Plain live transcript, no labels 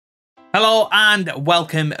Hello and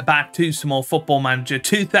welcome back to some more Football Manager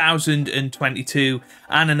 2022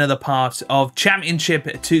 and another part of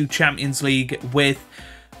Championship to Champions League with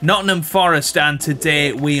Nottingham Forest, and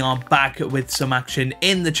today we are back with some action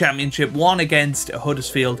in the Championship, one against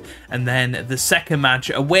Huddersfield and then the second match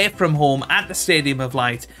away from home at the Stadium of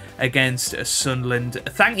Light against Sunderland.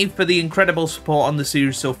 Thank you for the incredible support on the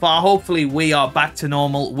series so far. Hopefully we are back to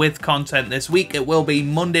normal with content this week. It will be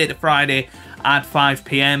Monday to Friday at 5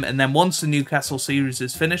 PM, and then once the Newcastle series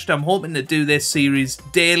is finished, I'm hoping to do this series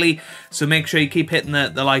daily, so make sure you keep hitting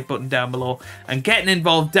the like button down below and getting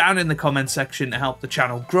involved down in the comment section to help the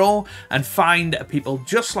channel grow and find people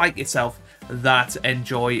just like yourself that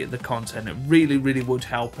enjoy the content. It really would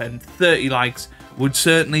help, and 30 likes would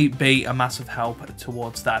certainly be a massive help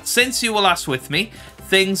towards that. Since you were last with me,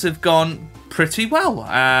 things have gone pretty well,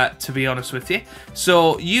 to be honest with you.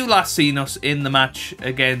 So you last seen us in the match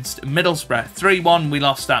against Middlesbrough. 3-1 we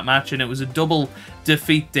lost that match, and it was a double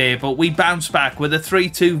defeat day, but we bounced back with a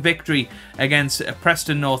 3-2 victory against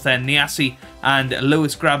Preston North End. Niasse and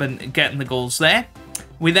Lewis GRABBAN getting the goals there.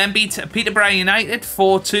 We then beat Peterborough United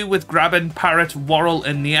 4-2 with GRABBAN, Parrott, Worrell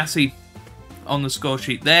and Niasse on the score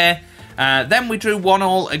sheet there. Then we drew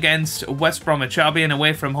 1-1 against West Bromwich Albion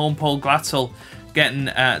away from home. Paul Glatzel getting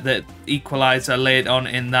the equaliser late on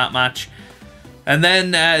in that match. And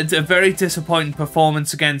then a very disappointing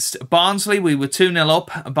performance against Barnsley. We were 2-0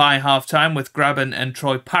 up by half-time with GRABBAN and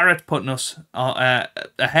Troy Parrott putting us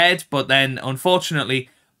ahead. But then, unfortunately,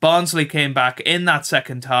 Barnsley came back in that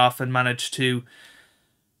second half and managed to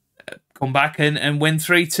come back and win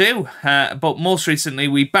 3-2. But most recently,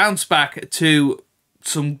 we bounced back to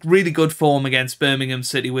some really good form against Birmingham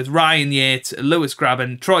City with Ryan Yates, Lewis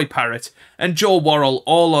GRABBAN, Troy Parrott and Joe Worrell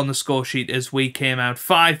all on the score sheet as we came out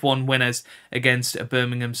 5-1 winners against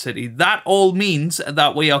Birmingham City. That all means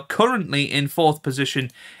that we are currently in 4th position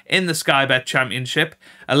in the Sky Bet Championship.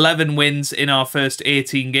 11 wins in our first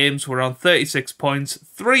 18 games. We're on 36 points,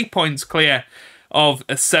 3 points clear of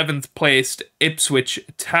a 7th placed Ipswich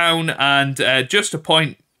Town, and just a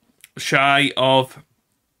point shy of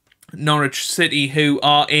Norwich City, who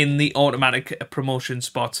are in the automatic promotion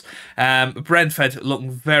spots. Brentford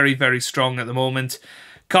looking very strong at the moment.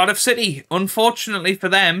 Cardiff City, unfortunately for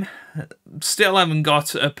them, still haven't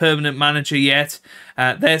got a permanent manager yet.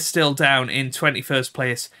 They're still down in 21st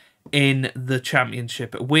place in the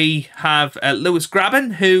Championship. We have Lewis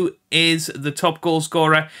GRABBAN, who is the top goal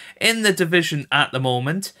scorer in the division at the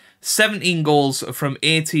moment. 17 goals from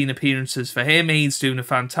 18 appearances for him. He's doing a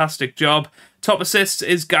fantastic job. Top assists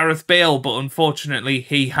is Gareth Bale, but unfortunately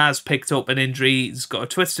he has picked up an injury. He's got a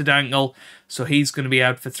twisted ankle, so he's going to be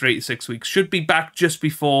out for 3 to 6 weeks. Should be back just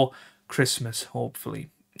before Christmas, hopefully.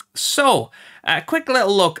 So, a quick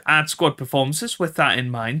little look at squad performances with that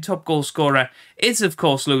in mind. Top goal scorer is, of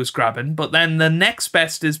course, Lewis GRABBAN, but then the next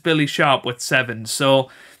best is Billy Sharp with 7. So,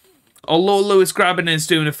 although Lewis GRABBAN is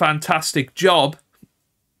doing a fantastic job,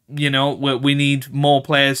 you know, we need more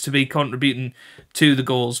players to be contributing to the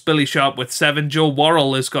goals. Billy Sharp with 7. Joe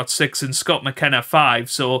Worrell has got 6 and Scott McKenna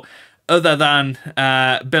 5. So, other than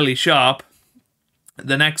Billy Sharp,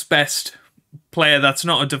 the next best player that's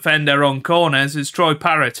not a defender on corners is Troy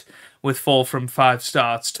Parrott with 4 from 5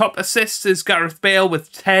 starts. Top assists is Gareth Bale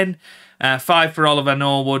with 10. 5 for Oliver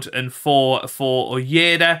Norwood and 4 for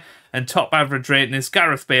Ojeda. And top average rating is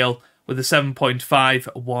Gareth Bale with a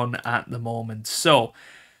 7.51 at the moment. So,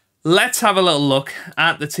 let's have a little look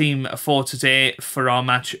at the team for today for our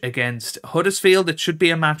match against Huddersfield. It should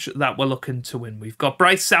be a match that we're looking to win. We've got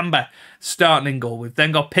Bryce Samba starting in goal. We've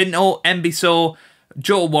then got Pinto, Mbiso,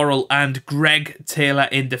 Joe Worrell and Greg Taylor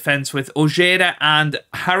in defence, with Ojeda and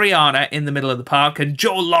Harriata in the middle of the park, and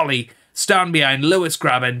Joe Lolly starting behind Lewis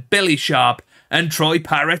GRABBAN, Billy Sharp and Troy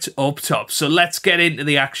Parrott up top. So let's get into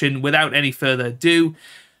the action without any further ado,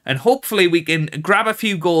 and hopefully we can grab a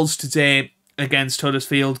few goals today against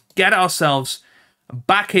Huddersfield, get ourselves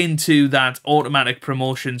back into that automatic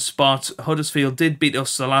promotion spot. Huddersfield did beat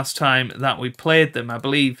us the last time that we played them. I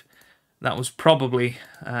believe that was probably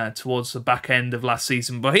towards the back end of last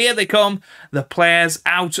season. But here they come, the players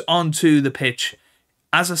out onto the pitch.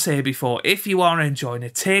 As I say before, if you are enjoying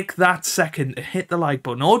it, take that second to hit the like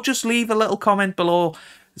button, or just leave a little comment below.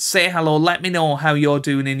 Say hello, let me know how you're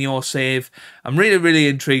doing in your save. I'm really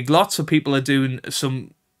intrigued. Lots of people are doing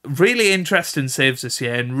some really interesting saves this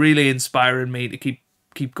year and really inspiring me to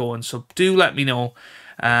keep going. So do let me know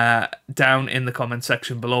down in the comment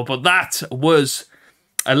section below. But that was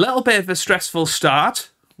a little bit of a stressful start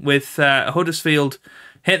with Huddersfield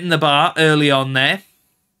hitting the bar early on there.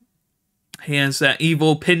 Here's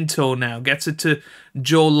Ivo Pinto now. Gets it to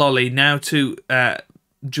Joe Lolly. Now to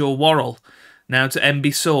Joe Worrell. Now to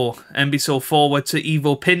Mbiso. Mbiso forward to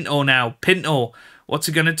Ivo Pinto now. Pinto, what's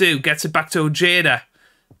he going to do? Gets it back to Ojeda.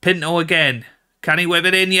 Pinto again. Can he whip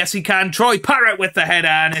it in? Yes, he can. Troy Parrott with the header,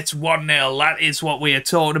 and it's 1-0. That is what we are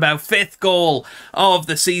talking about. 5th goal of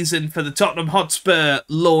the season for the Tottenham Hotspur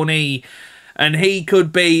loanee. And he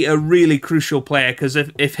could be a really crucial player, because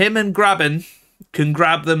if him and GRABBAN can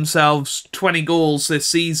grab themselves 20 goals this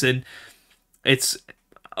season, it's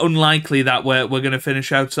unlikely that we're going to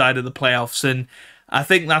finish outside of the playoffs. And I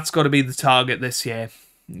think that's got to be the target this year.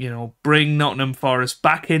 You know, bring Nottingham Forest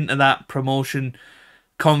back into that promotion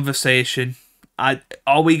conversation.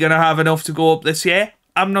 Are we going to have enough to go up this year?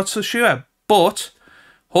 I'm not so sure, but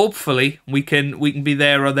hopefully we can be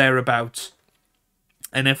there or thereabouts.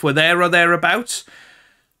 And if we're there or thereabouts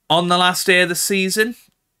on the last day of the season,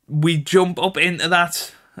 we jump up into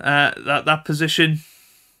that position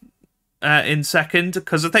in second,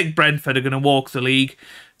 because I think Brentford are going to walk the league,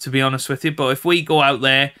 to be honest with you. But if we go out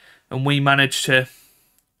there and we manage to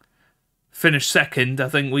finish second, I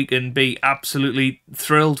think we can be absolutely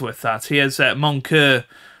thrilled with that. Here's Moncur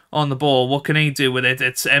on the ball. What can he do with it?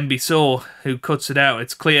 It's Mbiso who cuts it out.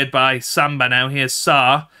 It's cleared by Samba now. Here's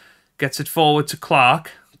Sarr. Gets it forward to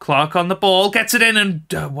Clark. Clark on the ball. Gets it in, and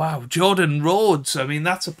wow, Jordan Rhodes. I mean,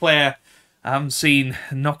 that's a player I haven't seen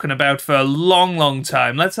knocking about for a long, long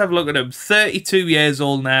time. Let's have a look at him. 32 years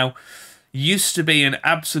old now. Used to be an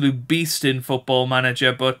absolute beast in Football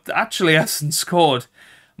Manager, but actually hasn't scored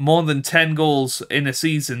more than 10 goals in a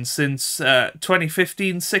season since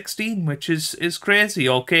 2015-16, which is crazy.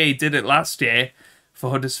 Okay, he did it last year for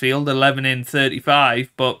Huddersfield, 11 in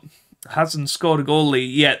 35, but hasn't scored a goal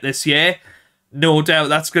yet this year. No doubt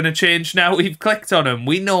that's going to change now we've clicked on him.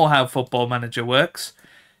 We know how Football Manager works.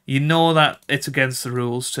 You know that it's against the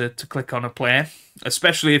rules to click on a player,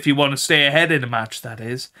 especially if you want to stay ahead in a match, that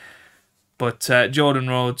is. But Jordan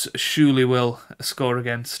Rhodes surely will score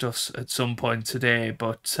against us at some point today.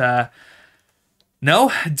 But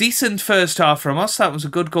no, decent first half from us. That was a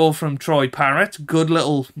good goal from Troy Parrott. Good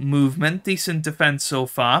little movement. Decent defence so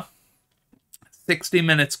far. 60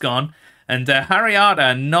 minutes gone. And Harry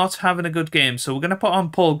Arter not having a good game. So we're going to put on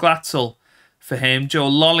Paul Glatzel for him. Joe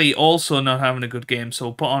Lolly also not having a good game. So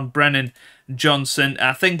we'll put on Brennan Johnson.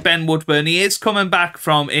 I think Ben Woodburn, he is coming back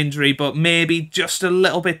from injury, but maybe just a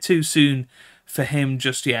little bit too soon for him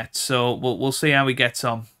just yet. So we'll see how he gets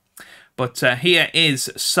on. But here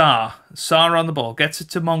is Sarr. Sarr on the ball. Gets it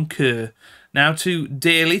to Moncur. Now to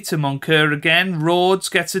Daly, to Moncur again. Rhodes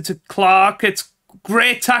gets it to Clark. It's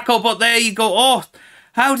great tackle, but there you go. Oh,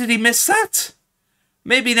 how did he miss that?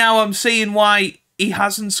 Maybe now I'm seeing why he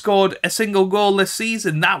hasn't scored a single goal this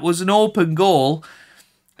season. That was an open goal,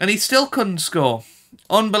 and he still couldn't score.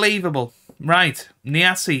 Unbelievable. Right,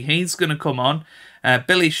 Niasse, he's going to come on.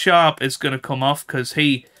 Billy Sharp is going to come off because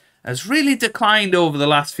he has really declined over the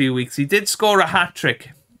last few weeks. He did score a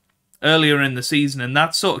hat-trick earlier in the season, and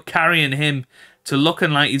that's sort of carrying him to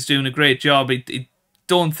looking like he's doing a great job. I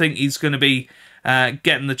don't think he's going to be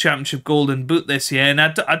getting the Championship Golden Boot this year, and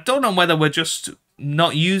I don't know whether we're just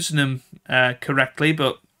not using him correctly,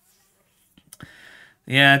 but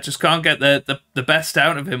yeah, just can't get the best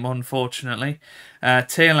out of him, unfortunately.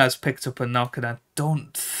 Taylor's picked up a knock, and I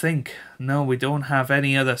don't think, no, we don't have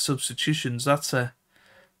any other substitutions. That's a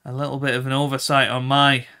little bit of an oversight on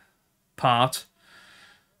my part.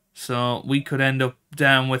 So we could end up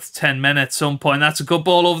down with 10 men at some point. That's a good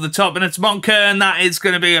ball over the top, and it's Moncur, and that is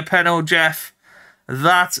going to be a penalty, Jeff.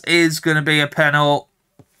 That is going to be a penalty.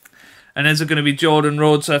 And is it going to be Jordan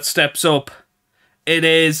Rhodes that steps up? It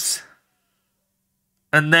is.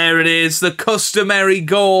 And there it is, the customary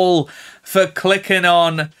goal for clicking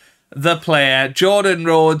on the player. Jordan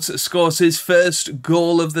Rhodes scores his first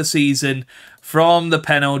goal of the season from the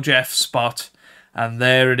penalty Jeff spot. And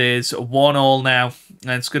there it is, 1-1 now.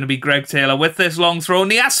 And it's going to be Greg Taylor with this long throw.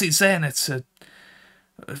 Niasse's saying it's a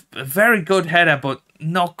very good header, but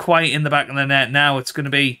not quite in the back of the net. Now it's going to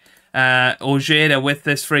be Ojeda with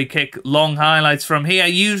this free kick. Long highlights from here,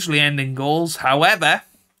 usually ending goals. However,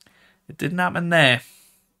 it didn't happen there.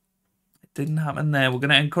 It didn't happen there. We're going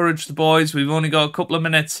to encourage the boys. We've only got a couple of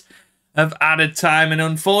minutes of added time, and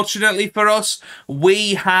unfortunately for us,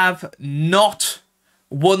 we have not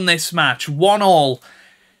won this match. 1-1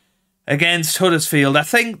 against Huddersfield. I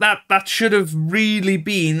think that should have really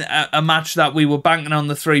been a match that we were banking on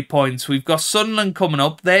the 3 points. We've got Sunderland coming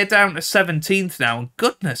up. They're down to 17th now. And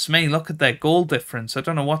goodness me, look at their goal difference. I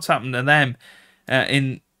don't know what's happened to them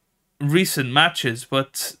in recent matches,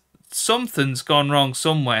 but something's gone wrong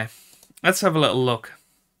somewhere. Let's have a little look.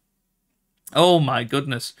 Oh my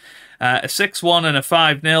goodness. A 6-1 and a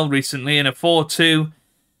 5-0 recently, and a 4-2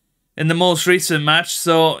 in the most recent match.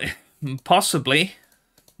 So possibly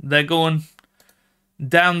they're going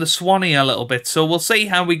down the Swanee a little bit. So we'll see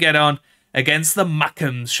how we get on against the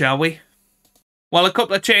Mackhams, shall we? Well, a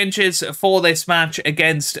couple of changes for this match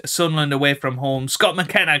against Sunderland away from home. Scott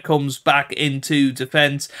McKenna comes back into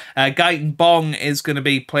defence. Guyton Bong is going to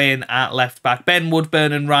be playing at left-back. Ben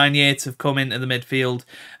Woodburn and Ryan Yates have come into the midfield.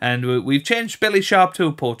 And we've changed Billy Sharp to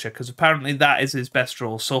a poacher because apparently that is his best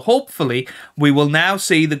role. So hopefully we will now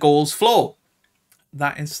see the goals flow.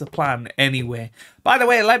 That is the plan anyway. By the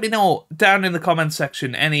way, let me know down in the comment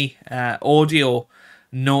section any audio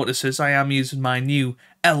notices. I am using my new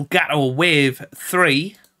Elgato Wave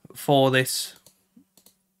 3 for this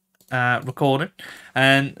recording,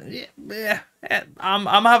 and yeah, I'm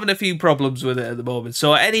having a few problems with it at the moment.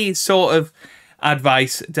 So any sort of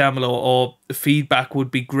advice down below or feedback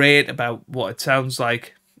would be great about what it sounds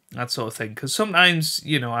like, that sort of thing. Because sometimes,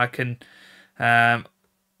 you know, I can,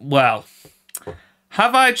 well,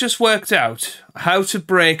 have I just worked out how to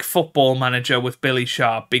break Football Manager with Billy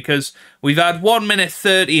Sharp? Because we've had 1 minute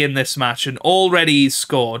 30 in this match and already he's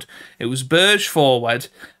scored. It was Burge forward,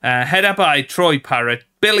 header by Troy Parrott.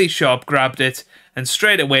 Billy Sharp grabbed it and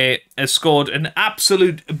straight away has scored an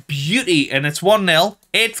absolute beauty. And it's 1-0,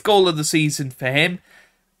 8th goal of the season for him.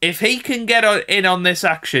 If he can get in on this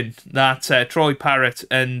action that Troy Parrott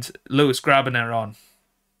and Lewis GRABBAN are on,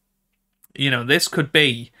 you know, this could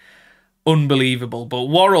be unbelievable. But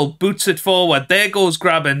Worrell boots it forward. There goes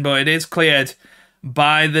GRABBAN, but it is cleared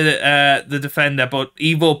by the defender. But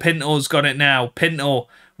Ivo Pinto's got it now. Pinto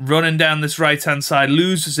running down this right-hand side,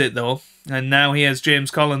 loses it though. And now he has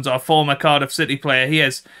James Collins, our former Cardiff City player. He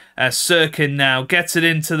has Sirkin now, gets it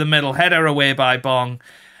into the middle, header away by Bong.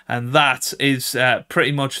 And that is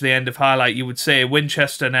pretty much the end of highlight, you would say.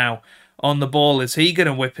 Winchester now on the ball. Is he going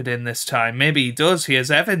to whip it in this time? Maybe he does. He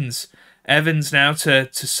has Evans. Evans now to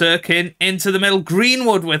Sirkin, into the middle.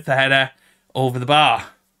 Greenwood with the header over the bar.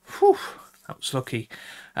 Whew, that was lucky.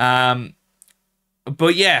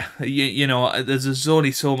 But yeah, you know, there's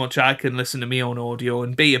only so much I can listen to my own audio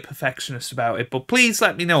and be a perfectionist about it. But please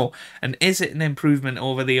let me know. And is it an improvement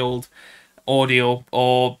over the old audio,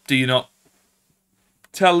 or do you not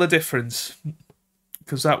tell the difference?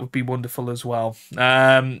 Because that would be wonderful as well.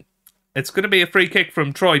 It's going to be a free kick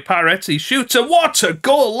from Troy Parrott. He shoots a... What a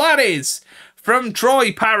goal that is! From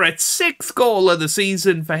Troy Parrott. 6th goal of the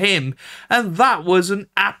season for him. And that was an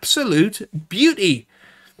absolute beauty.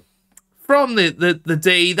 From the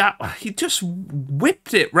D, that he just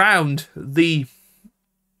whipped it round the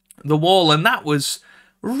wall. And that was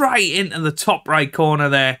right into the top right corner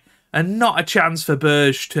there. And not a chance for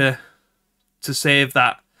Burge to save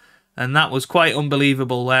that. And that was quite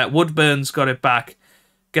unbelievable. Woodburn's got it back.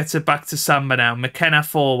 Gets it back to Samba now. McKenna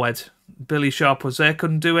forward. Billy Sharp was there.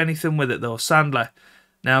 Couldn't do anything with it though. Sandler.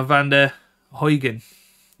 Now Van der Huygen.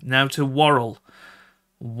 Now to Worrell.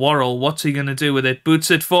 Worrell, what's he going to do with it? Boots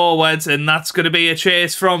it forward. And that's going to be a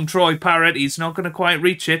chase from Troy Parrott. He's not going to quite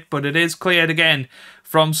reach it. But it is cleared again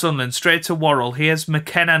from Sunderland. Straight to Worrell. Here's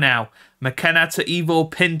McKenna now. McKenna to Ivo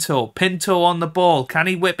Pinto. Pinto on the ball. Can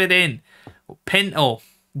he whip it in? Pinto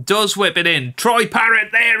does whip it in. Troy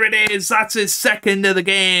Parrott, there it is. That's his 2nd of the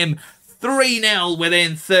game. 3-0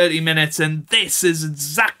 within 30 minutes. And this is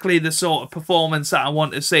exactly the sort of performance that I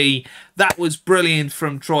want to see. That was brilliant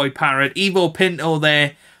from Troy Parrott. Ivo Pinto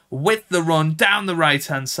there with the run down the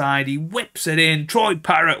right-hand side. He whips it in. Troy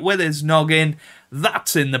Parrott with his noggin.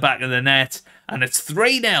 That's in the back of the net. And it's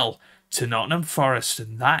 3-0 to Nottingham Forest.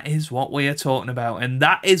 And that is what we are talking about. And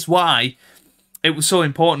that is why it was so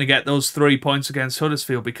important to get those 3 points against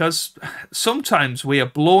Huddersfield, because sometimes we are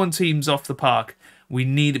blowing teams off the park. We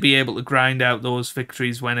need to be able to grind out those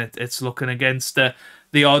victories when it's looking against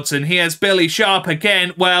the odds. And here's Billy Sharp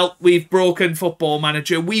again. Well, we've broken Football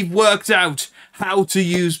Manager. We've worked out how to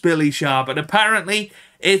use Billy Sharp. And apparently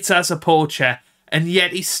it's as a poacher. And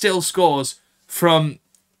yet he still scores from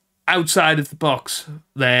outside of the box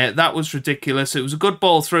there. That was ridiculous. It was a good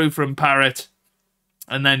ball through from Parrott.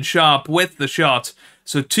 And then Sharp with the shot.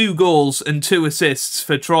 So 2 goals and 2 assists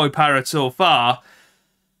for Troy Parrott so far.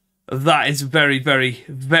 That is a very, very,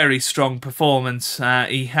 very strong performance.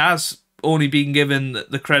 He has only been given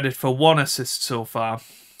the credit for 1 assist so far,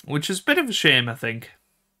 which is a bit of a shame, I think,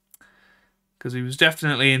 because he was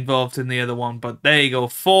definitely involved in the other one. But there you go,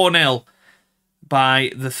 4-0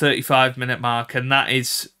 by the 35-minute mark, and that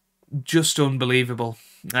is just unbelievable.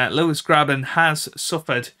 Lewis GRABBAN has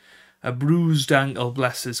suffered a bruised ankle,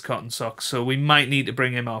 bless his cotton socks, so we might need to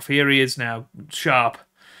bring him off. Here he is now. Sharp.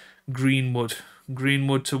 Greenwood.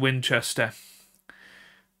 Greenwood to Winchester.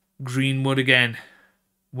 Greenwood again.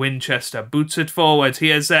 Winchester. Boots it forward.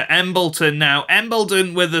 Here's Embleton now.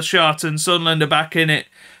 Embleton with a shot, and Sunderland are back in it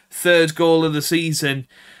third goal of the season.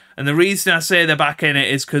 And the reason I say they're back in it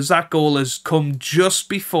is because that goal has come just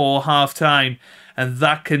before half-time, and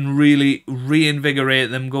that can really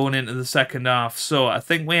reinvigorate them going into the second half. So I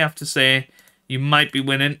think we have to say you might be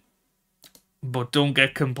winning, but don't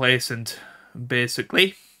get complacent,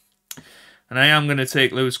 basically. And I am going to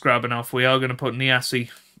take Lewis GRABBAN off. We are going to put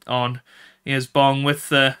Niasse on. Here's Bong with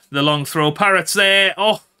the long throw. Parrott's there.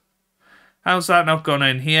 Oh, how's that not gone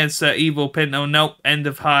in? Here's Evo Pinto. Nope, end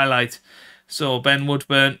of highlight. So Ben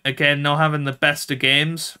Woodburn, again, not having the best of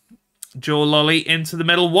games. Joe Lolly into the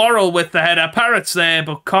middle. Worrell with the header. Parrott's there,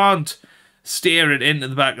 but can't steer it into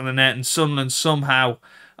the back of the net. And Sunderland somehow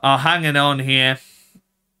are hanging on here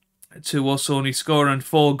to us only scoring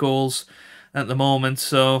 4 goals at the moment.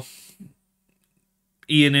 So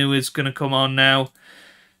Ianu is going to come on now.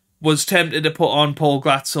 Was tempted to put on Paul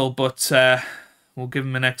Glatzel, but we'll give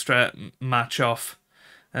him an extra match off.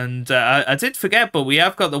 And I did forget, but we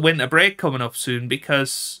have got the winter break coming up soon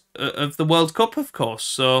because of the World Cup, of course.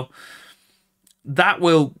 So that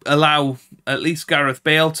will allow at least Gareth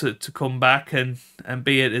Bale to come back and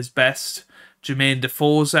be at his best. Jermaine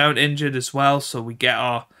Defoe's out injured as well, so we get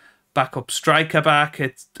our backup striker back.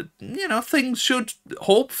 It's, you know, things should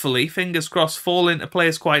hopefully, fingers crossed, fall into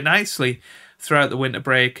place quite nicely throughout the winter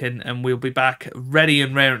break, and we'll be back ready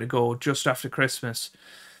and raring to go just after Christmas,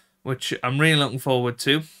 which I'm really looking forward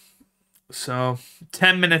to. So,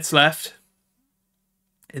 10 minutes left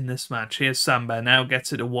in this match. Here's Samba. Now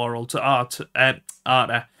gets it to Worrell, to Arter,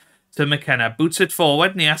 to McKenna. Boots it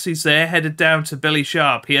forward. Niasse's there, headed down to Billy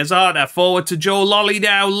Sharp. Here's Arter, forward to Joe Lolly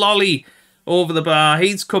now. Lolly over the bar.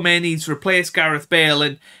 He's come in, he's replaced Gareth Bale,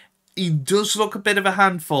 and he does look a bit of a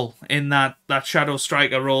handful in that shadow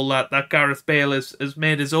striker role that Gareth Bale has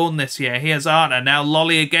made his own this year. Here's Arter. Now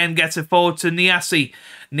Lolly again gets it forward to Niasse.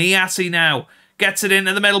 Niasse now gets it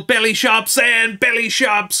into the middle. Billy Sharp's there, and Billy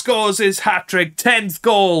Sharp scores his hat-trick. 10th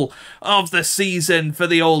goal of the season for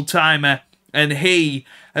the old-timer. And he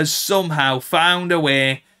has somehow found a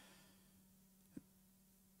way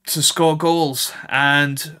to score goals.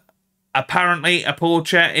 And apparently a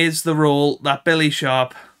poacher is the role that Billy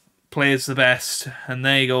Sharp plays the best. And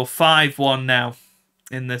there you go, 5-1 now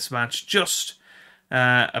in this match. Just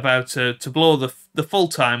about to blow the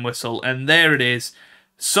full-time whistle. And there it is.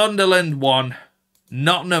 Sunderland 1,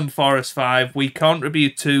 Nottingham Forest 5. We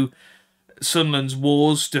contribute to Sunderland's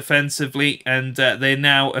woes defensively, and they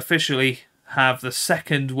now officially have the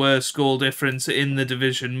second worst goal difference in the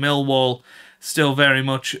division. Millwall still very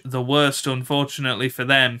much the worst, unfortunately for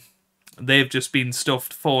them. They've just been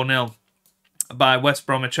stuffed 4-0 by West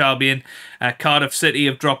Bromwich Albion. Cardiff City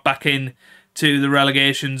have dropped back in to the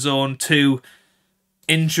relegation zone. 2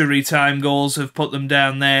 injury time goals have put them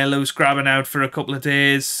down there. Lewis GRABBAN out for a couple of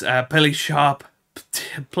days. Billy Sharp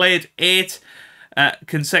played 8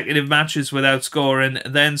 consecutive matches without scoring,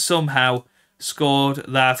 then somehow scored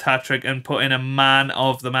that hat-trick and put in a man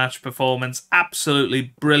of the match performance.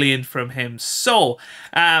 Absolutely brilliant from him. So,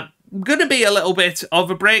 going to be a little bit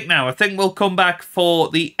of a break now. I think we'll come back for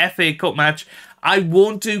the FA Cup match. I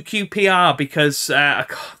won't do QPR because I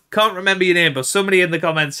can't remember your name, but somebody in the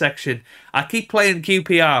comments section, I keep playing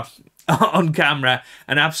QPR on camera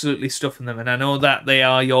and absolutely stuffing them, and I know that they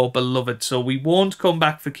are your beloved, so we won't come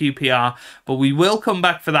back for QPR, but we will come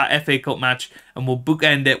back for that FA Cup match, and we'll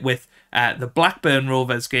bookend it with the Blackburn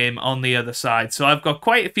Rovers game on the other side. So I've got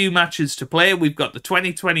quite a few matches to play. We've got the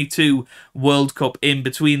 2022 World Cup in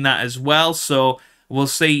between that as well, so we'll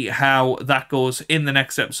see how that goes in the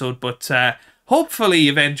next episode, but hopefully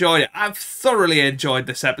you've enjoyed it. I've thoroughly enjoyed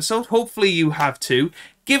this episode. Hopefully you have too.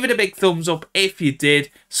 Give it a big thumbs up if you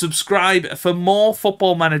did. Subscribe for more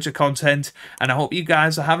Football Manager content. And I hope you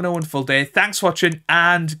guys are having a wonderful day. Thanks for watching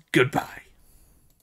and goodbye.